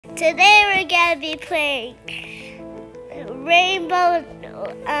Today we're gonna be playing Rainbow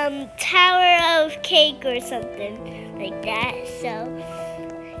Tower of Cake or something like that. So,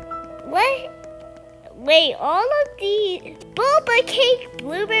 what? Wait, all of the boba cake,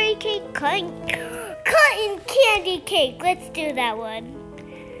 blueberry cake, cotton candy cake. Let's do that one.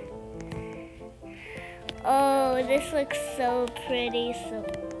 Oh, this looks so pretty. So,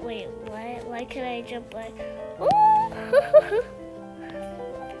 wait, what? Why can I jump like? Ooh!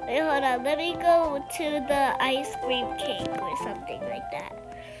 Wait, hold on. Let me go to the ice cream cake or something like that.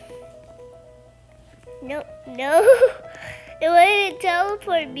 No. It wouldn't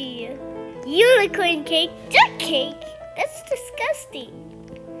teleport me. Unicorn cake, duck cake. That's disgusting.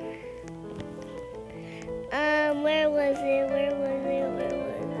 Where was it?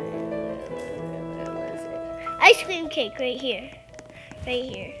 Ice cream cake right here. Right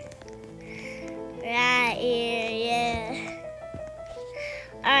here, yeah.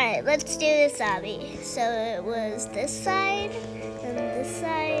 Alright, let's do this, Abby. So it was this side and this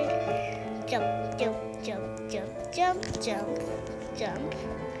side. Jump, jump, jump, jump, jump, jump, jump,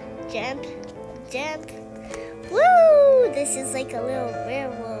 jump, jump. Woo! This is like a little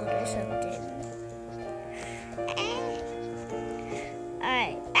railroad or something.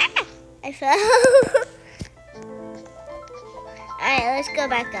 Alright. I fell. Alright, let's go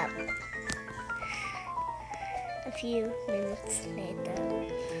back up. A few minutes later.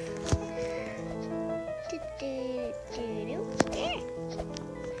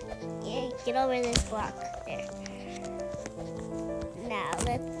 Yeah, get over this block. There. Now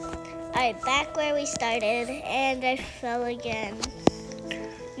alright, back where we started, and I fell again.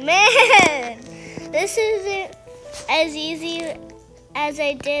 Man, this isn't as easy as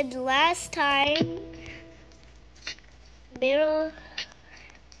I did last time.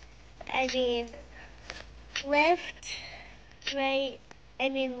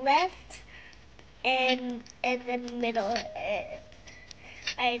 Left and then middle.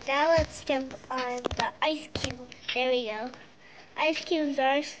 Alright, now let's jump on the ice cube. There we go. Ice cubes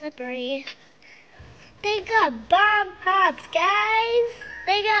are slippery. They got bomb pops, guys!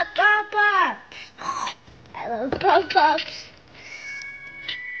 They got bomb pops! I love bomb pops.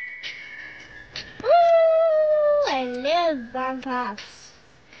 Woo! I love bomb pops.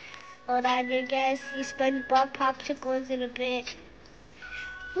 Hold on, you guys. See SpongeBob popsicles in a bit.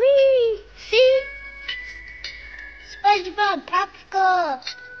 Whee! See? SpongeBob popsicle!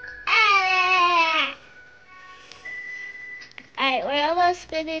 Ah! Alright, we're almost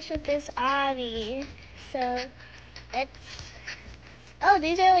finished with this obby. So, let's... Oh,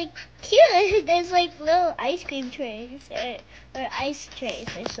 these are like cute. There's like little ice cream trays or ice trays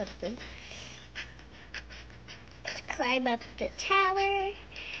or something. Let's climb up the tower.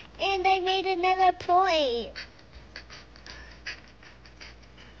 And I made another point.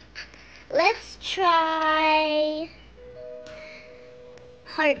 Let's try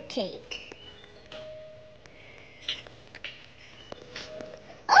heart cake.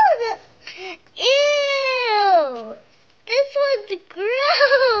 Oh, ew! This one's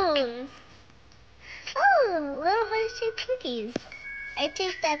gross. Oh, little heart-shaped cookies. I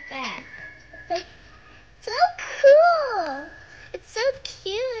take that back. Like, so cool. It's so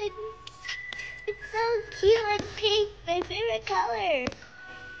cute. It's so cute and pink. My favorite color.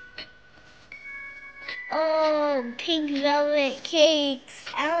 Oh, pink velvet cakes.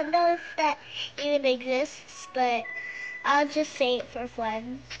 I don't know if that even exists, but I'll just say it for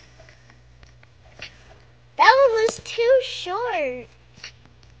fun. That one was too short.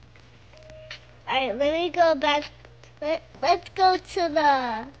 Alright, let me go back. Let's go to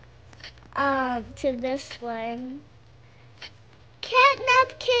this one.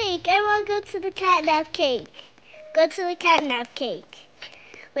 Catnap cake. I want to go to the catnap cake. Go to the catnap cake.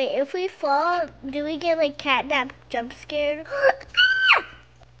 Wait, if we fall, do we get like catnap jump scared?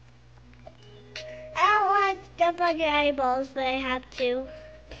 I don't want to jump on your eyeballs, but I have to.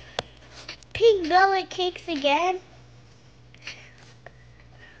 Pink velvet cakes again.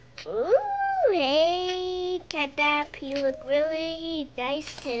 Ooh, hey, catnap, you look really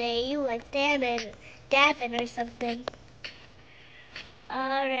nice today. You look dabbing or something.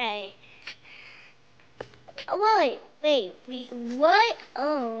 Alright. Oh, wait, what?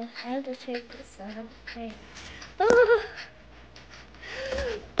 Oh, I have to turn this on. Okay.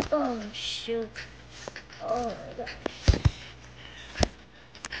 Oh, shoot. Oh, my gosh.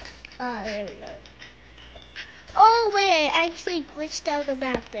 Oh, there we go. Oh, wait, I actually glitched out the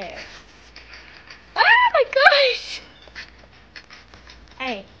map there. Oh, my gosh.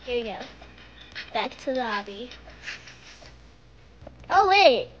 Alright, here we go. Back to the lobby. Oh,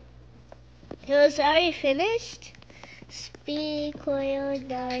 wait. It was already finished? Big coil,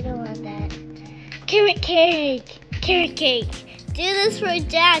 no, I don't want that. Carrot cake! Carrot cake! Do this for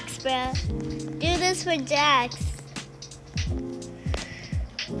Jax, bruh. Do this for Jax.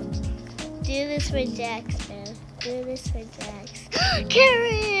 Do this for Jax, man. Do this for Jax.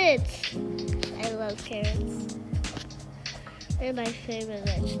 Carrots! I love carrots. They're my favorite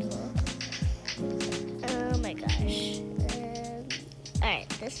vegetable. Oh my gosh. Alright,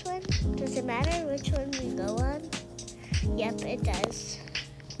 this one. Does it matter which one we go on? Yep, it does.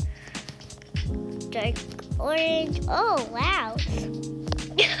 Dark orange. Oh, wow.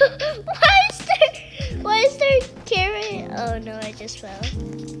 Why is there carrot? Oh no, I just fell.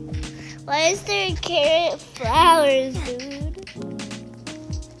 Why is there carrot flowers, dude?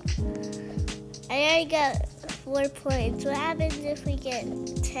 I already got 4 points. What happens if we get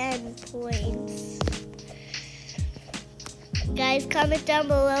 10 points? Guys, comment down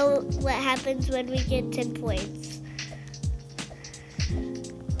below what happens when we get 10 points.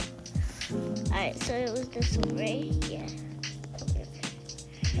 Alright, so it was this one, right? Yeah.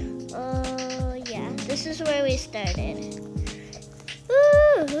 Oh, yeah. This is where we started.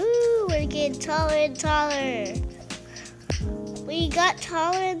 Woo-hoo! We're getting taller and taller. We got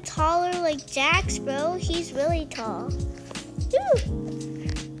taller and taller like Jax, bro. He's really tall. Woo!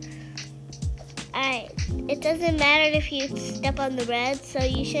 Alright. It doesn't matter if you step on the red, so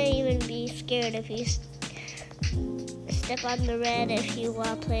you shouldn't even be scared if you step on the red if you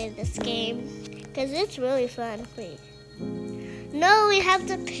want to play this game. Because it's really fun. Wait. No, we have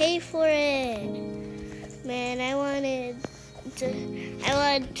to pay for it. Man, I wanted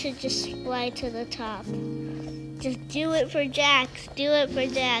to just fly to the top. Just do it for Jax. Do it for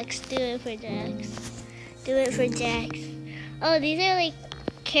Jax. Do it for Jax. Do it for Jax. Oh, these are like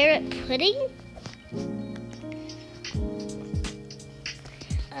carrot pudding?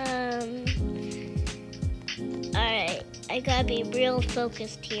 Alright, I gotta be real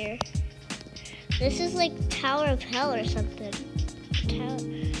focused here. This is like Tower of Hell or something.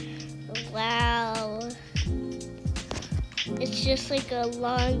 Wow. It's just like a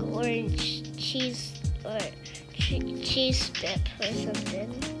long orange cheese or cheese strip or something.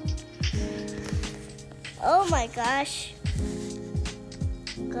 Oh my gosh.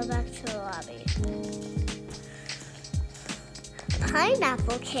 Go back to the lobby.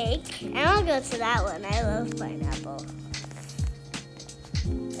 Pineapple cake. I want to go to that one. I love pineapple.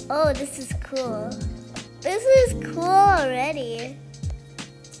 Oh, this is cool. This is cool already.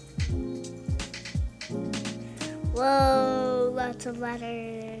 Whoa, lots of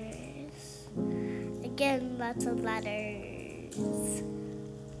letters. Again, lots of letters.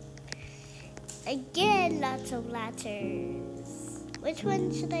 Again, lots of letters. Which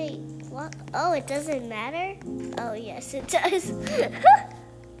one should I walk? Oh, it doesn't matter? Oh, yes, it does.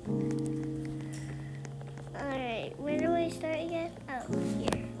 Alright, where do I start again? Oh,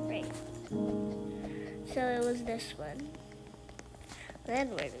 here, right. So it was this one. Then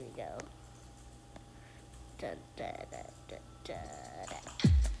where do we go? Da, da, da, da, da,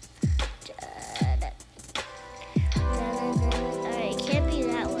 da. Alright, can't be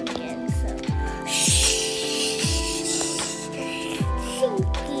that one again, so.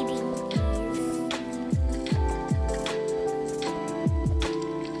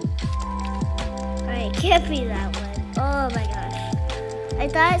 Alright, can't be that one. Oh my gosh. I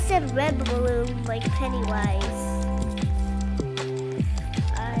thought it said red balloon like Pennywise.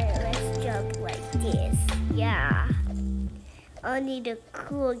 Alright, let's jump like this. Yeah. Only the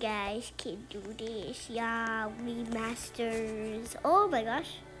cool guys can do this. Yeah, we masters. Oh my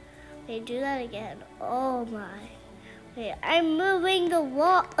gosh. Wait, do that again. Oh my. Wait, I'm moving the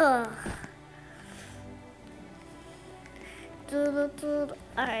wall. Ugh.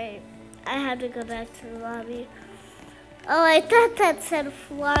 Alright, I have to go back to the lobby. Oh, I thought that said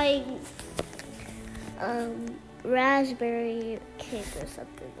flying raspberry cake or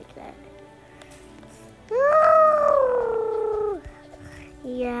something like that. Woo!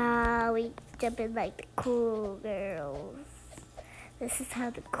 Yeah, we jump in like the cool girls. This is how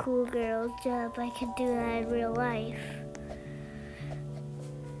the cool girls jump. I can do that in real life.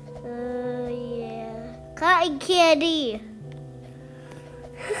 Oh yeah. Cotton candy!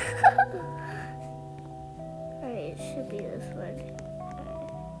 Alright, it should be this one.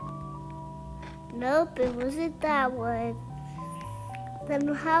 Nope, it wasn't that one. Then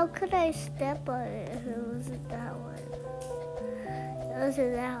how could I step on it if it wasn't that one? It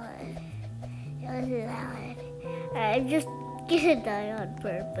wasn't that one. It wasn't that one. I'm just gonna die on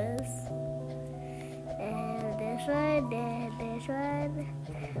purpose. And this one, and this one.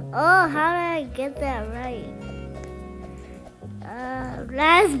 Oh, how did I get that right?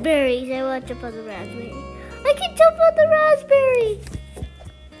 Raspberries. I want to put the raspberry. I can jump on the raspberries.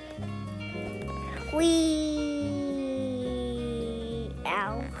 Wee.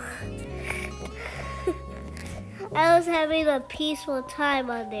 Ow. I was having a peaceful time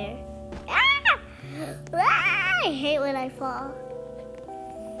on there. Ah! Ah! I hate when I fall.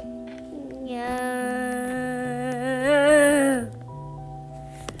 Yeah.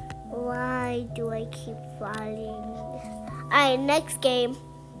 Why do I keep falling? Alright, next game.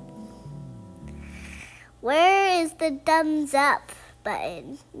 Where is the thumbs up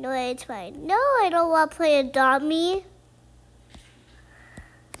button? No, it's fine. No, I don't want to play Adopt Me.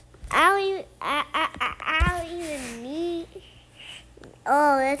 I don't even need.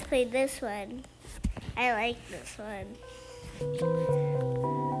 Oh, let's play this one. I like this one.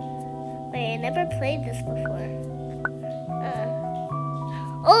 Wait, I never played this before.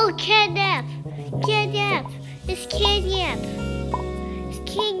 Oh, Catnap! Catnap! It's Catnap! It's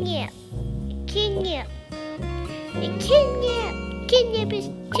Catnap! Catnap! It's Catnap! Catnap is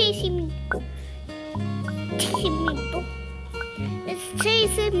chasing me! Chasing me! It's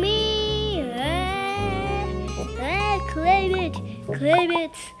chasing me! Claim it! Claim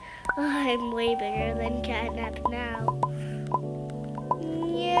it! Oh, I'm way bigger than Catnap now.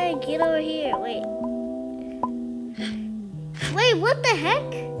 Yeah, get over here. Wait. Wait, what the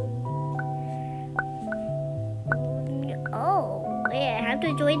heck? Oh, wait, I have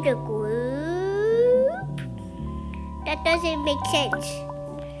to join the group? That doesn't make sense.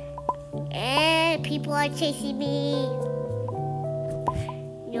 And people are chasing me.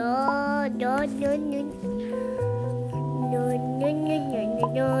 No, no, no, no. No, no, no, no,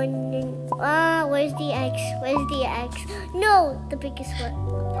 no, no. Ah, where's the X? Where's the X? No, the biggest one.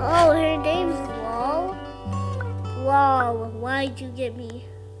 Oh, her name's Lol. Wow, why'd you get me?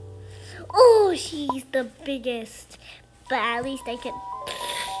 Oh, she's the biggest. But at least I can.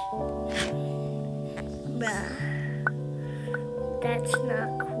 Bruh. That's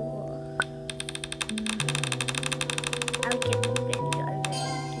not cool. I'll get revenge on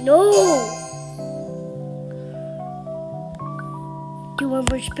them. No! Do one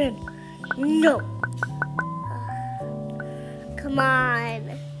more spin. No. Come on.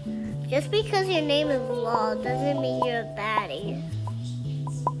 Just because your name is LOL doesn't mean you're a baddie.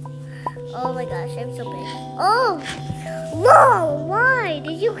 Oh my gosh, I'm so big. Oh! LOL! Why?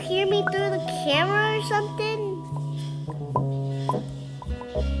 Did you hear me through the camera or something?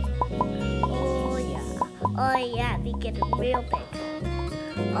 Oh yeah. Oh yeah, we getting real big.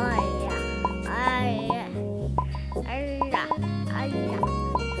 Oh yeah. Oh yeah.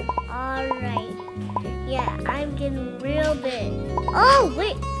 Alright. Yeah, I'm getting real big. Oh,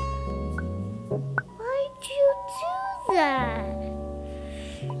 wait. Why'd you do that?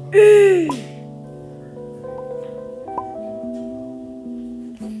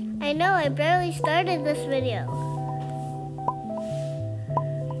 I know, I barely started this video.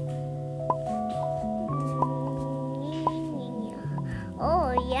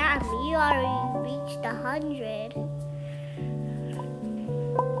 Oh, yeah, we already reached 100.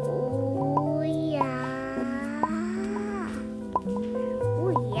 Oh, yeah.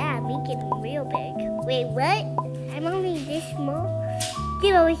 Oh, yeah, we getting real big. Wait, what? I'm only this small?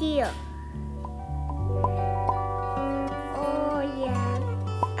 Get over here. Oh, yeah.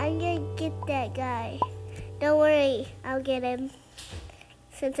 I'm gonna get that guy. Don't worry, I'll get him.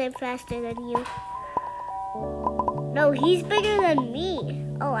 Since I'm faster than you. No, he's bigger than me.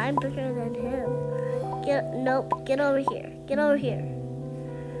 Oh, I'm bigger than him. Nope, get over here. Get over here.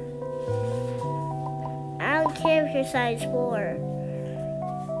 I don't care if you're size 4.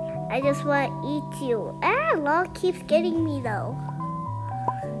 I just want to eat you. Ah, LOL keeps getting me though.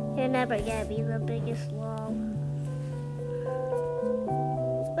 You're never gonna be the biggest LOL.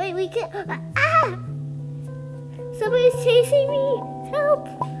 Wait, we can. Ah! Somebody's chasing me. Help!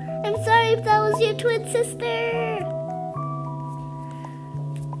 I'm sorry if that was your twin sister.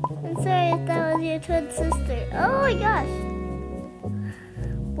 I'm sorry if that was your twin sister. Oh my gosh.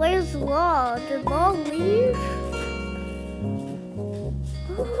 Where's LOL? Did LOL leave?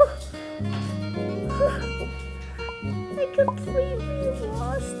 I completely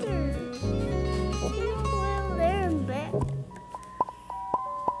lost her. Well, there and back.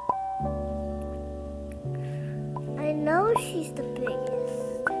 I know she's the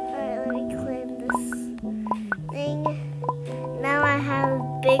biggest. Alright, let me claim this thing. Now I have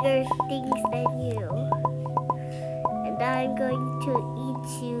bigger things than you. And I'm going to eat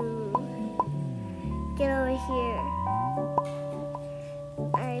you. Get over here.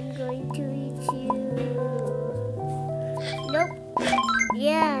 I'm going to eat you. Nope.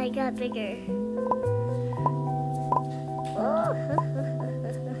 Yeah, I got bigger. Oh.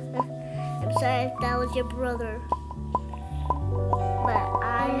 I'm sorry if that was your brother. But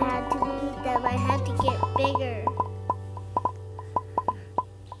I had to eat them. I had to get bigger.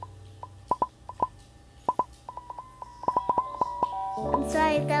 I'm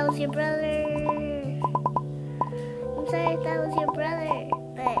sorry if that was your brother. I'm sorry if that was your brother.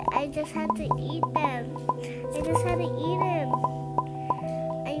 But I just had to eat them. I just had to eat them.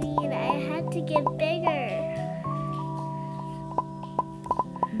 I mean, I had to get bigger.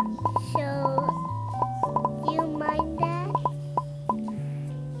 So, do you mind that?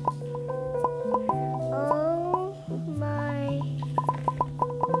 Oh my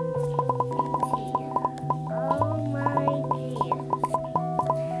dear. Oh my dear.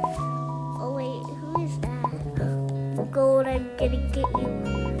 Oh wait, who is that? Gold, I'm gonna get you.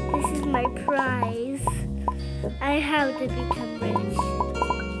 This is my prize. I have to become rich.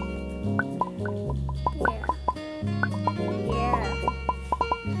 Yeah.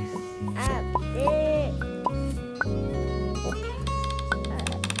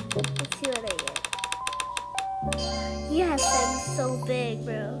 Let's see what I get. Yes, I'm so big,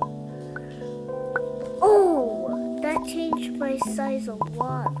 bro. Oh, that changed my size a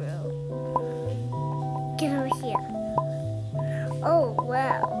lot, bro. Get over here. Oh,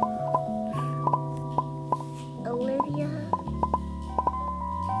 wow. Olivia.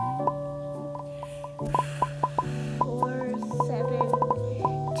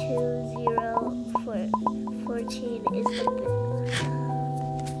 472014 is the big.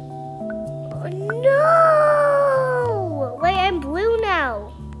 Oh, no! Wait, I'm blue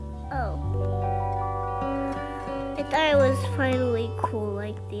now. Oh. I thought I was finally cool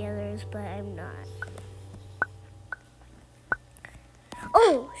like the others, but I'm not.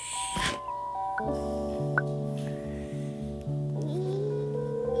 Oh,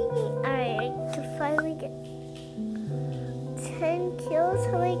 alright, I can finally get 10 kills.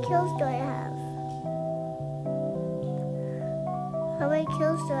 How many kills do I have? How many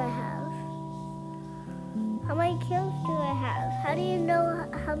kills do I have? How many kills do I have? How do you know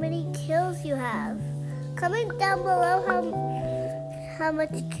how many kills you have? Comment down below how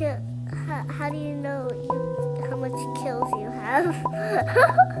much kill. How do you know how much kills you have?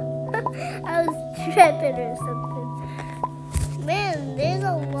 I was tripping or something. Man, there's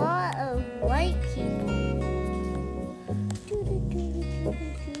a lot of white people.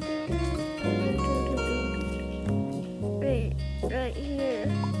 Right here.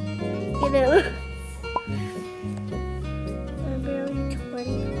 You know. I'm barely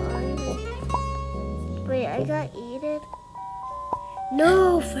 25. Wait, I got eaten?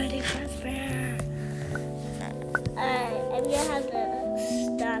 No, Freddy Fazbear. I'm gonna have to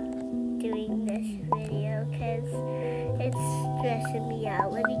stop doing this video because it's stressing me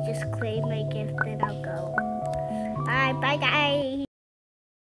out. Let me just claim my gift and I'll go. Alright, bye guys.